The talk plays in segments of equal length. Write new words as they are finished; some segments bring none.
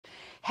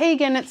Hey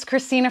again, it's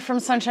Christina from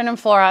Sunshine and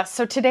Flora.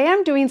 So today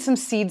I'm doing some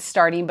seed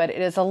starting, but it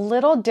is a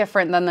little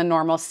different than the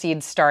normal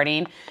seed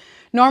starting.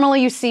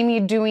 Normally you see me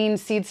doing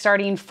seed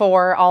starting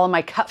for all of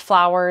my cut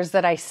flowers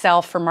that I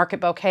sell for market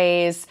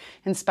bouquets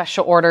and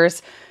special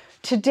orders.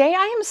 Today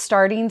I am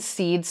starting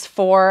seeds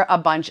for a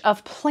bunch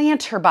of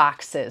planter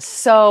boxes.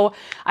 So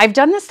I've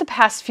done this the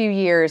past few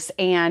years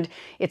and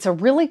it's a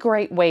really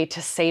great way to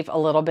save a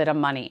little bit of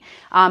money.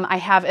 I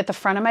have at the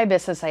front of my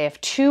business, I have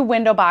 2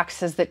 window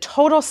boxes that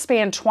total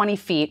span 20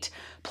 feet.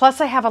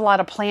 Plus I have a lot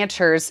of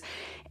planters.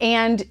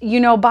 And you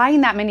know,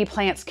 buying that many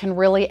plants can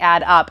really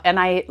add up, and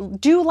I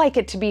do like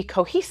it to be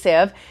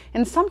cohesive,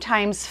 and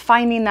sometimes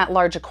finding that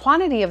larger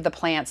quantity of the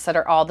plants that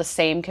are all the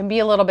same can be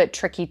a little bit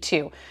tricky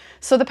too.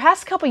 So the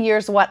past couple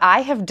years, what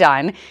I have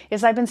done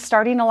is I've been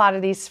starting a lot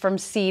of these from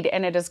seed,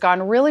 and it has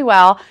gone really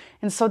well,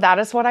 and so that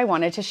is what I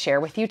wanted to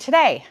share with you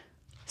today.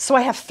 So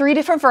I have 3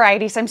 different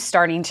varieties I'm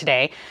starting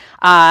today.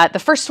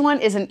 The first one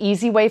is an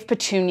Easy Wave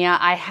Petunia.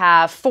 I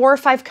have 4 or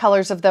 5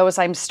 colors of those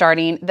I'm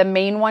starting, the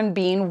main one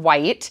being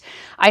white.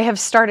 I have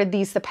started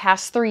these the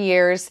past 3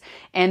 years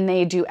and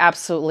they do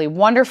absolutely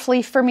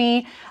wonderfully for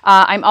me.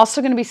 I'm also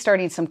going to be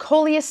starting some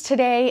Coleus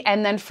today,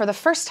 and then for the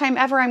first time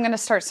ever I'm going to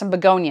start some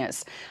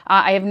Begonias.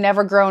 I have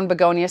never grown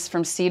Begonias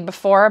from seed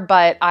before,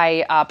 but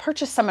I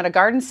purchased some at a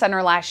garden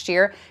center last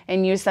year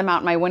and used them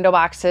out in my window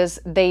boxes.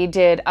 They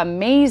did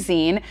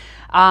amazing.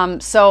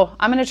 So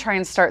I'm going to try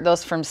and start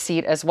those from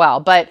seed as well.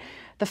 But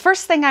the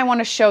first thing I want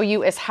to show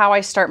you is how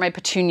I start my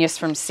petunias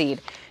from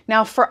seed.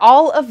 Now for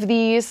all of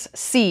these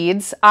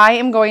seeds, I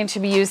am going to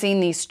be using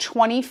these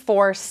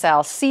 24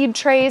 cell seed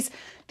trays.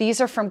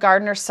 These are from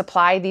Gardener's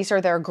Supply. These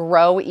are their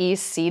Grow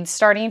Ease seed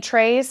starting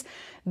trays.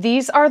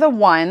 These are the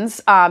ones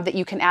that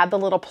you can add the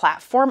little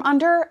platform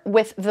under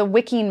with the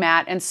wicking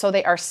mat, and so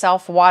they are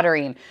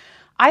self-watering.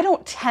 I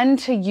don't tend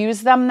to use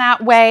them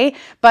that way,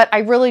 but I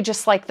really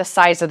just like the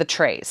size of the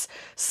trays.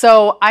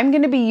 So I'm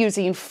going to be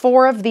using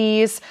 4 of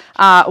these.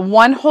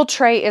 One whole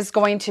tray is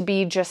going to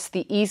be just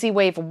the Easy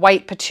Wave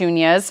white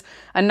petunias.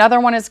 Another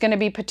one is going to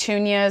be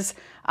petunias.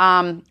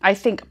 I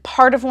think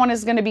part of one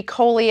is going to be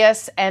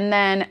Coleus, and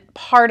then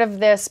part of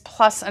this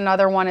plus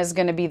another one is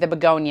going to be the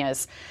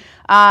Begonias.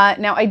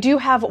 Now I do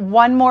have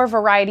one more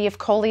variety of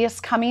Coleus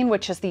coming,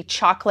 which is the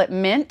chocolate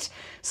mint.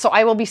 So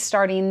I will be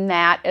starting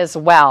that as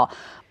well.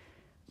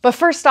 But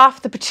first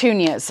off, the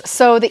petunias.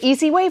 So the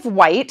Easy Wave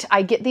White,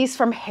 I get these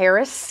from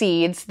Harris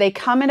Seeds. They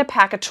come in a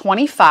pack of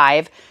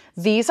 25.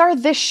 These are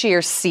this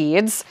year's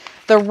seeds.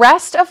 The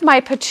rest of my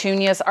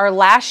petunias are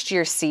last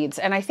year's seeds,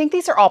 and I think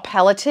these are all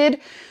pelleted,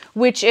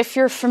 which if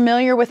you're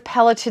familiar with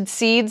pelleted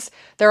seeds,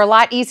 they're a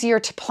lot easier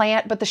to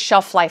plant, but the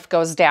shelf life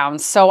goes down.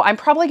 So I'm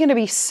probably going to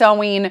be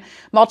sowing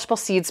multiple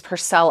seeds per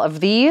cell of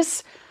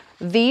these.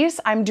 These,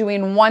 I'm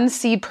doing 1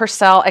 seed per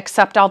cell,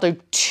 except I'll do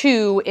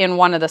 2 in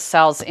one of the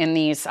cells in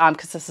these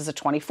because this is a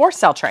 24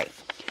 cell tray.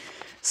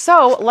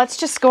 So let's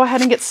just go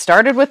ahead and get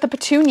started with the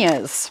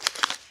petunias.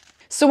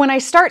 So when I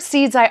start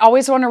seeds, I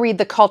always want to read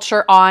the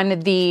culture on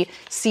the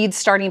seed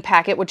starting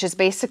packet, which is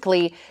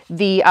basically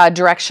the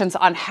directions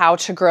on how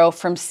to grow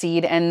from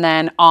seed and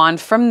then on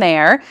from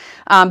there.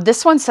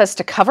 This one says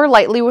to cover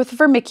lightly with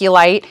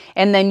vermiculite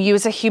and then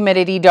use a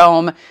humidity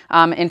dome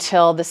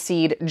until the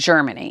seed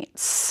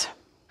germinates.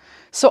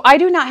 So I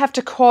do not have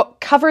to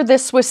cover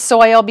this with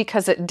soil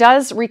because it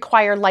does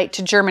require light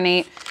to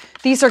germinate.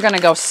 These are going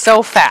to go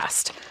so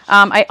fast.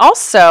 I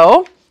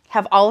also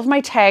have all of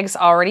my tags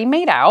already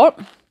made out.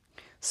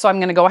 So I'm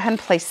going to go ahead and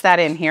place that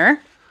in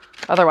here.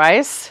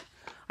 Otherwise,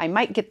 I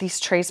might get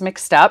these trays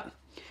mixed up.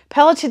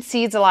 Pelleted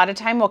seeds a lot of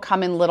time will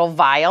come in little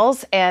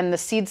vials, and the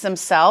seeds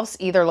themselves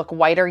either look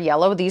white or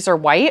yellow. These are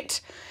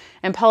white.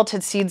 And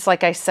pelleted seeds,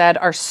 like I said,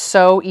 are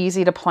so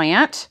easy to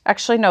plant.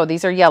 Actually, no,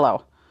 these are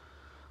yellow.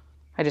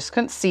 I just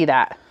couldn't see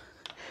that.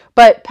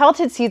 But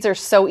pelleted seeds are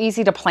so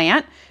easy to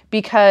plant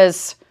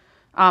because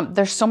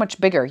they're so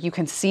much bigger. You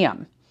can see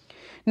them.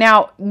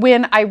 Now,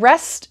 when I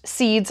rest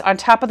seeds on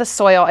top of the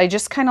soil, I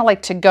just kind of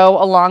like to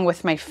go along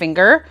with my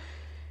finger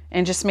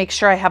and just make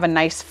sure I have a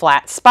nice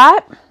flat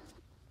spot.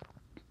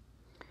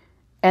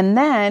 And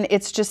then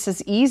it's just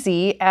as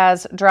easy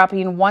as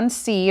dropping 1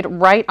 seed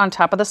right on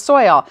top of the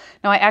soil.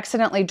 Now, I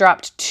accidentally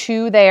dropped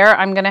 2 there.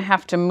 I'm going to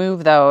have to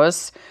move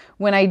those.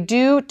 When I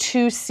do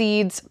 2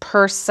 seeds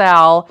per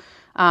cell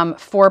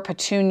for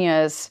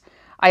petunias,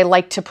 I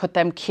like to put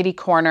them kitty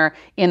corner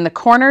in the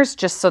corners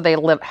just so they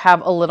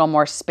have a little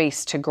more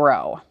space to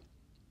grow.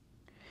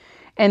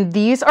 And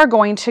these are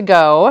going to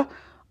go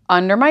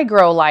under my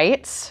grow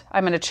lights.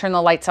 I'm going to turn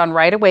the lights on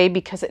right away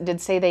because it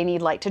did say they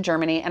need light to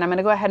germinate. And I'm going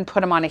to go ahead and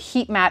put them on a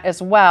heat mat as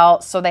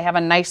well so they have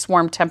a nice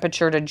warm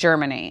temperature to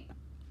germinate.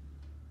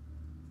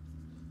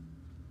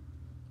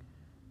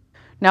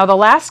 Now the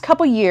last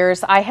couple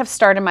years I have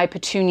started my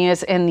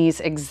petunias in these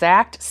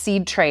exact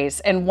seed trays,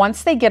 and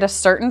once they get a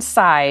certain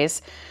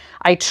size,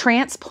 I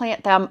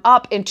transplant them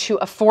up into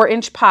a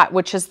 4-inch pot,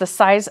 which is the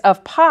size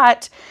of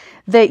pot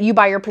that you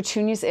buy your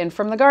petunias in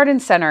from the garden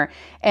center.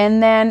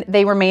 And then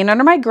they remain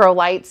under my grow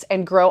lights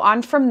and grow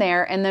on from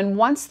there. And then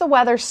once the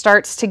weather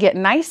starts to get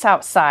nice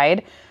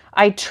outside,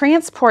 I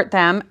transport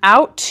them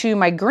out to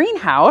my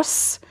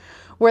greenhouse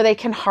where they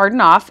can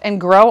harden off and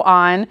grow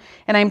on.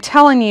 And I'm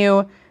telling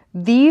you,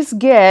 these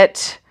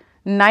get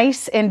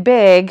nice and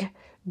big,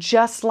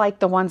 just like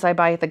the ones I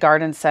buy at the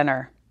garden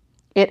center.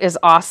 It is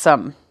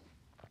awesome.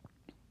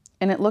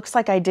 And it looks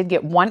like I did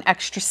get one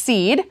extra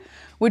seed,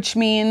 which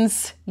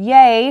means,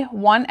 yay,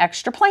 one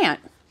extra plant.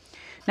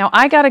 Now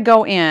I gotta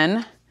go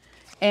in,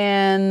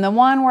 and the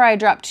one where I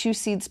dropped 2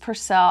 seeds per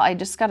cell, I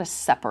just gotta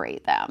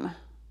separate them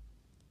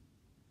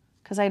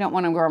because I don't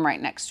want to grow them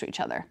right next to each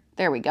other.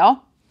 There we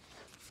go.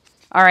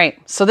 All right,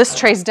 so this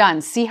tray's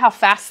done. See how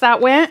fast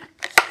that went?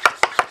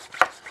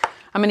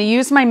 I'm gonna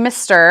use my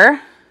mister,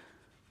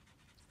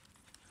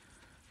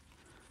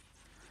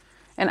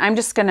 and I'm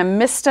just gonna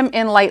mist them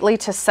in lightly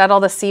to settle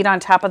the seed on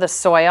top of the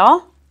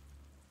soil.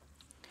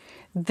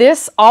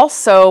 This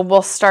also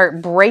will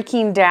start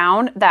breaking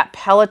down that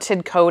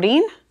pelleted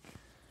coating.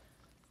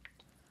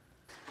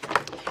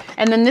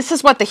 And then this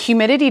is what the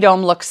humidity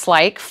dome looks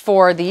like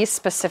for these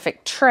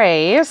specific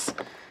trays.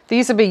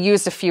 These have been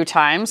used a few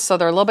times, so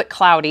they're a little bit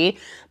cloudy,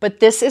 but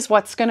this is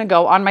what's gonna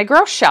go on my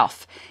grow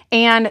shelf.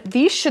 And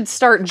these should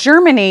start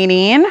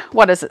germinating,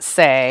 what does it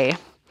say?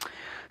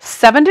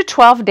 7 to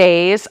 12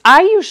 days.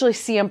 I usually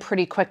see them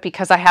pretty quick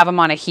because I have them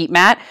on a heat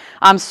mat.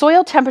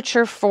 Soil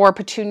temperature for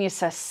petunias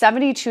says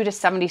 72 to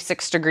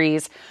 76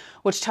 degrees,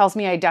 which tells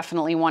me I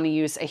definitely want to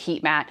use a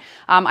heat mat.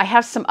 I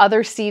have some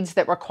other seeds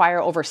that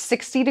require over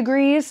 60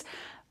 degrees.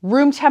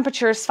 Room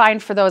temperature is fine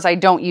for those. I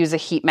don't use a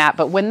heat mat,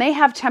 but when they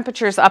have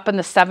temperatures up in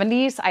the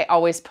 70s, I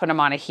always put them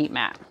on a heat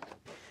mat.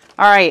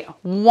 All right,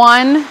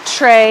 one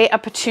tray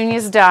of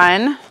petunias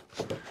done.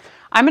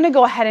 I'm gonna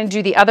go ahead and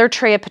do the other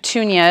tray of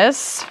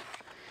petunias.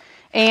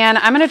 And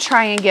I'm gonna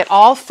try and get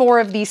all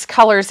 4 of these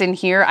colors in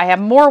here. I have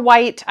more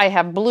white, I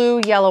have blue,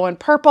 yellow, and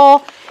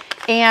purple.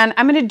 And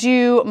I'm gonna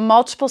do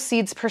multiple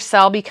seeds per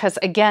cell because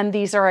again,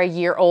 these are a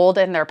year old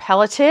and they're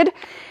pelleted.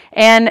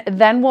 And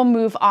then we'll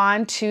move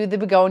on to the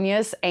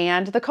begonias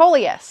and the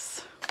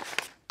coleus.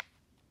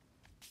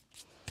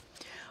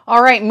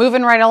 All right,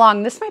 moving right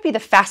along. This might be the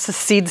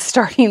fastest seed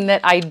starting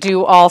that I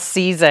do all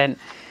season.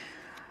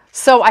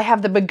 So I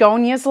have the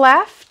begonias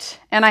left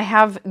and I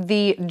have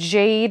the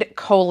jade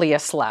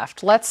coleus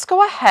left. Let's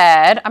go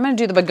ahead. I'm going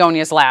to do the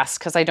begonias last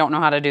because I don't know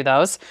how to do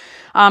those.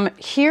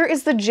 Here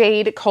is the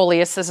jade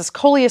coleus. This is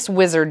Coleus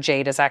wizard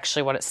jade is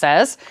actually what it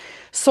says.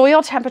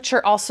 Soil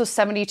temperature also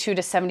 72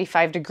 to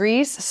 75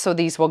 degrees. So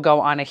these will go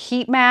on a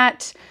heat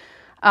mat.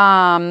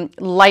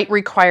 Light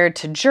required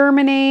to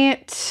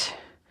germinate.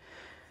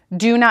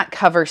 Do not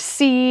cover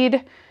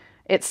seed.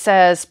 It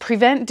says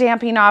prevent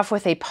damping off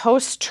with a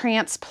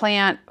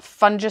post-transplant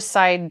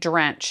fungicide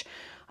drench.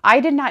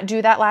 I did not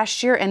do that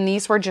last year and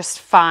these were just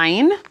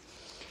fine.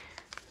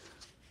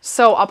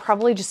 So I'll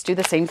probably just do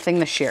the same thing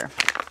this year.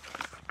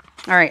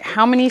 All right,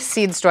 how many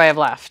seeds do I have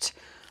left?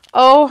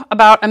 Oh,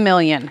 about 1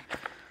 million.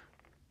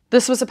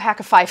 This was a pack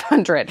of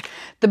 500.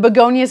 The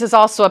begonias is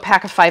also a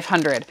pack of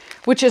 500,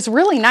 which is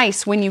really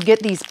nice when you get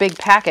these big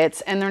packets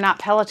and they're not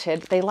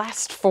pelleted. They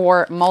last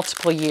for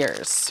multiple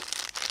years.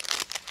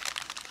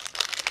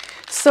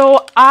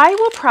 So I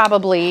will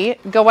probably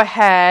go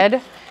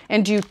ahead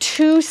and do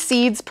 2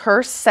 seeds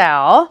per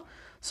cell.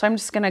 So I'm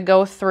just gonna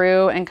go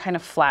through and kind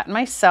of flatten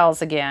my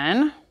cells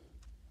again.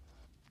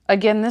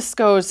 Again, this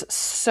goes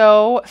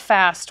so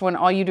fast when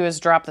all you do is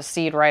drop the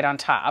seed right on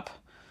top.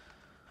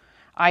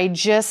 I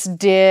just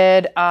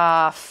did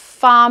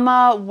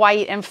Fama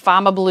white and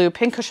Fama blue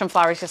pincushion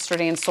flowers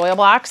yesterday in soil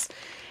blocks.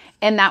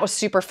 And that was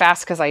super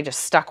fast because I just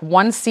stuck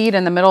 1 seed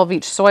in the middle of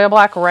each soil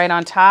block right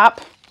on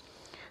top.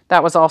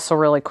 That was also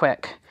really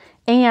quick.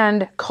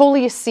 And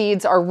coleus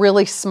seeds are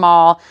really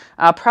small,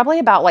 probably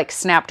about like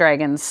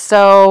snapdragons.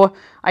 So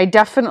I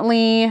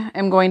definitely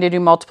am going to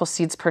do multiple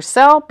seeds per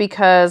cell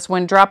because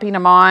when dropping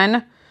them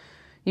on,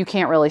 you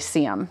can't really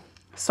see them.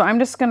 So I'm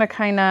just gonna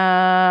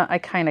I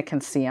kind of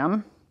can see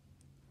them.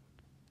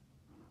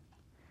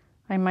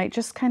 I might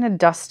just kind of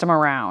dust them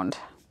around.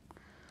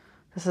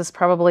 This is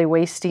probably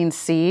wasting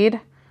seed.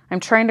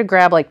 I'm trying to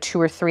grab like 2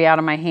 or 3 out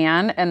of my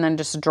hand and then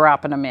just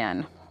dropping them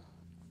in.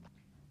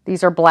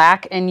 These are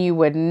black and you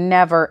would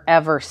never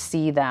ever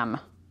see them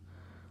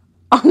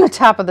on the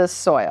top of this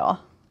soil.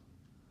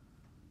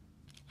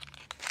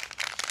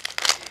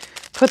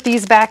 Put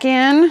these back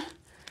in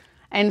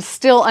and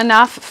still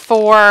enough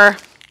for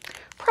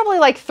probably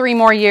like 3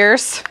 more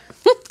years.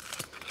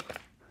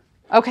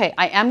 Okay,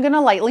 I am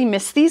gonna lightly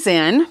mist these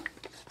in.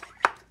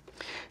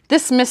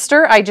 This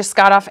mister I just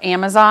got off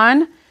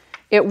Amazon.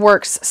 It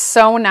works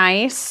so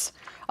nice.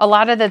 A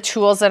lot of the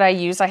tools that I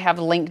use, I have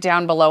linked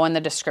down below in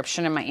the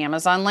description in my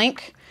Amazon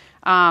link.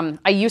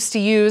 I used to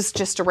use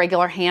just a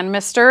regular hand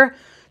mister.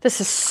 This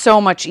is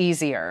so much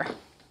easier.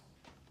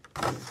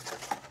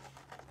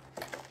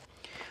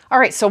 All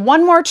right, so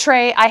one more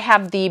tray. I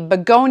have the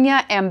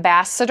Begonia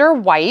Ambassador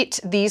White.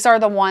 These are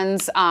the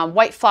ones,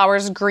 white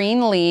flowers,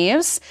 green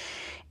leaves,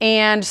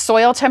 and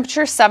soil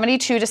temperature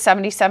 72 to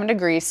 77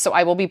 degrees. So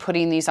I will be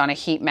putting these on a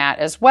heat mat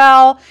as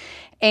well.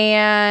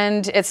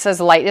 And it says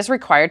light is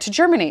required to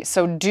germinate,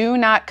 so do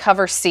not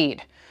cover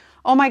seed.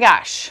 Oh my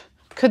gosh,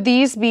 could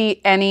these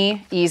be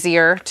any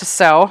easier to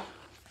sow?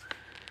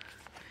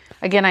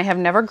 Again, I have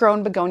never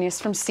grown begonias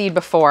from seed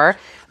before,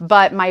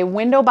 but my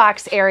window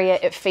box area,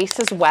 it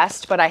faces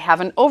west, but I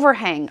have an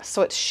overhang,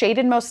 so it's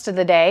shaded most of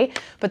the day,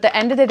 but the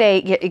end of the day,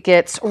 it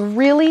gets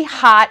really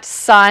hot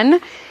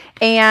sun,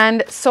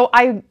 and so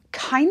I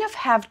kind of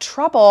have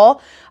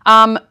trouble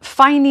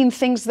finding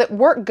things that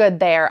work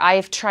good there.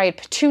 I've tried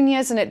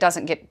petunias and it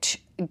doesn't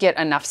get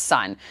enough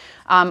sun.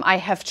 I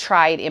have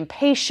tried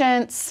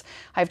impatiens,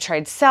 I've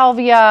tried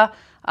salvia.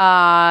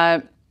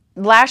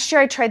 Last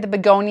year I tried the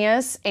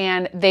begonias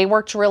and they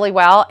worked really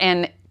well,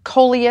 and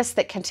Coleus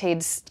that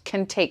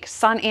can take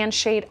sun and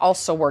shade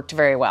also worked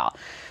very well.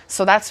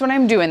 So that's what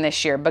I'm doing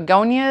this year,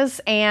 begonias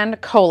and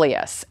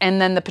Coleus. And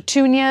then the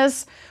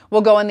petunias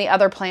will go in the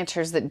other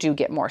planters that do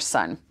get more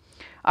sun.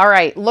 All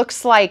right,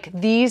 looks like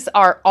these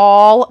are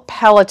all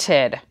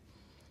pelleted.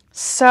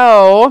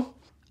 So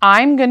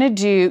I'm gonna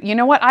do, you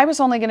know what? I was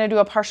only gonna do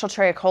a partial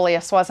tray of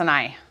Coleus, wasn't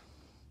I?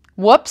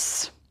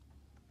 Whoops.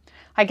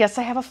 I guess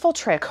I have a full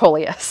tray of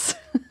Coleus.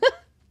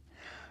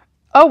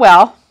 Oh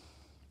well.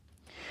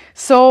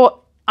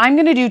 So I'm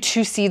gonna do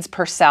 2 seeds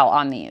per cell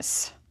on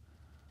these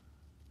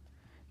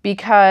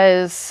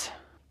because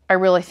I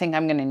really think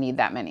I'm gonna need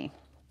that many.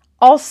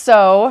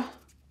 Also,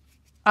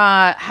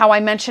 how I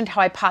mentioned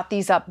how I pot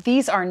these up,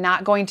 these are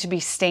not going to be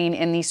staying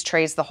in these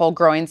trays the whole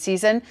growing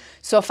season.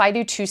 So if I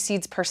do 2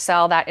 seeds per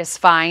cell, that is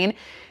fine.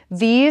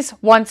 These,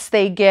 once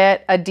they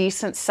get a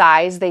decent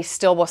size, they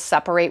still will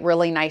separate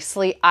really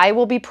nicely. I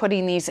will be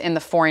putting these in the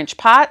 4-inch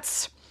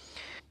pots,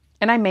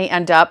 and I may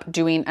end up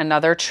doing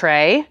another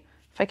tray.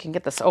 If I can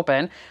get this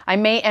open, I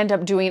may end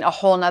up doing a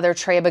whole nother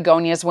tray of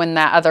begonias when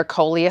that other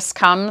Coleus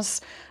comes.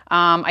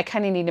 I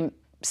kind of need to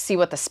see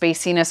what the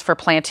spacing is for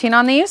planting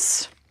on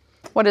these.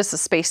 What is the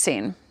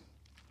spacing?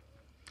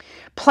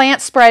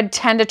 Plant spread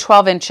 10 to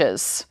 12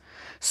 inches.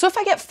 So if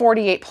I get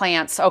 48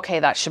 plants, okay,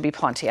 that should be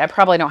plenty. I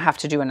probably don't have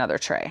to do another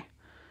tray.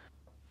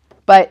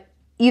 But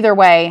either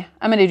way,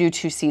 I'm going to do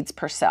 2 seeds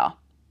per cell.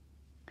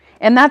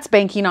 And that's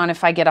banking on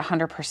if I get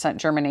 100%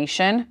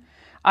 germination.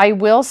 I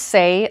will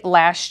say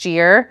last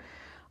year,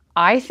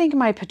 I think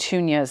my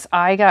petunias,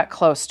 I got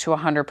close to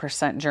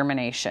 100%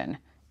 germination.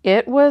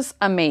 It was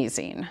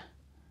amazing.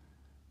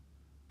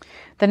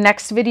 The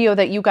next video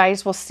that you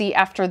guys will see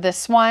after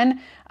this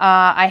one,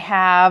 I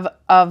have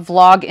a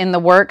vlog in the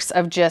works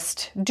of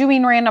just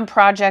doing random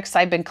projects.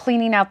 I've been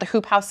cleaning out the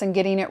hoop house and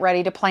getting it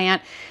ready to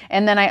plant.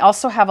 And then I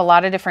also have a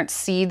lot of different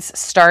seeds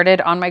started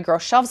on my grow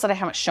shelves that I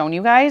haven't shown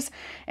you guys.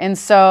 And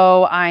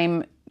so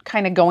I'm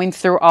kind of going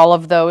through all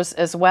of those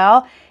as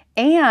well.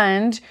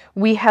 And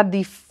we had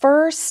the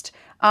first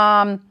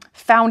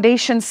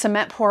foundation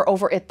cement pour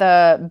over at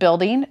the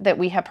building that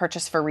we have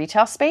purchased for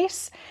retail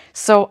space.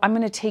 So I'm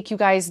going to take you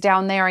guys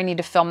down there. I need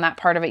to film that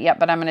part of it yet,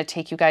 but I'm going to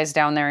take you guys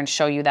down there and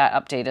show you that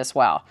update as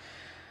well.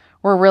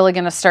 We're really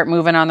going to start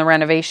moving on the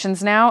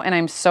renovations now, and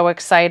I'm so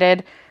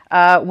excited.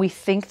 We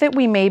think that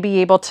we may be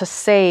able to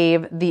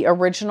save the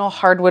original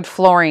hardwood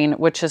flooring,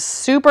 which is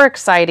super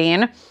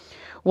exciting.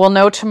 We'll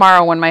know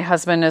tomorrow when my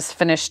husband is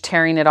finished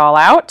tearing it all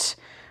out.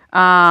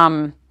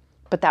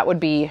 But that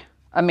would be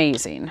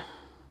amazing.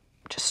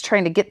 Just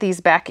trying to get these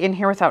back in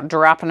here without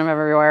dropping them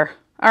everywhere.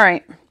 All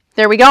right,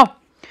 there we go.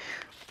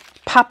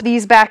 Pop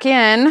these back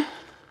in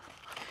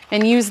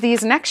and use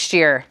these next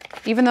year.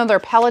 Even though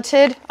they're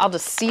pelleted, I'll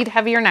just seed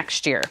heavier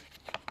next year.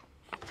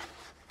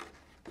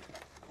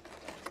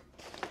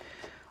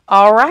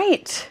 All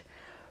right.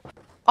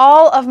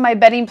 All of my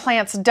bedding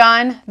plants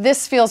done.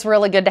 This feels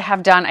really good to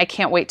have done. I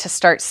can't wait to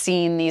start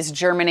seeing these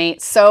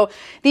germinate. So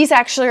these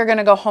actually are going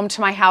to go home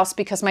to my house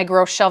because my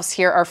grow shelves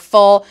here are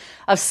full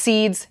of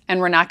seeds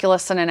and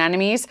ranunculus and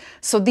anemones.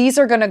 So these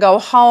are going to go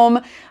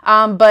home,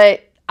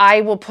 but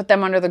I will put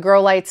them under the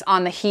grow lights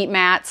on the heat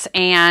mats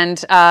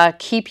and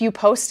keep you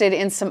posted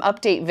in some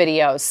update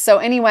videos. So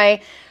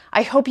anyway,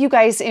 I hope you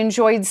guys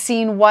enjoyed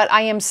seeing what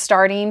I am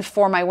starting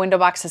for my window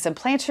boxes and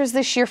planters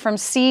this year from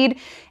seed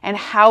and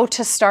how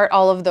to start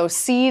all of those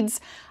seeds.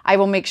 I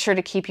will make sure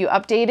to keep you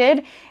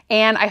updated,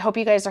 and I hope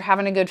you guys are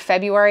having a good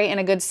February and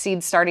a good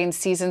seed starting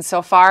season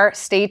so far.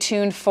 Stay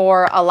tuned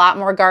for a lot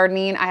more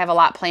gardening. I have a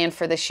lot planned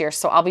for this year,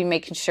 so I'll be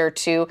making sure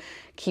to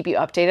keep you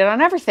updated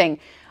on everything.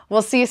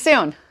 We'll see you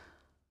soon.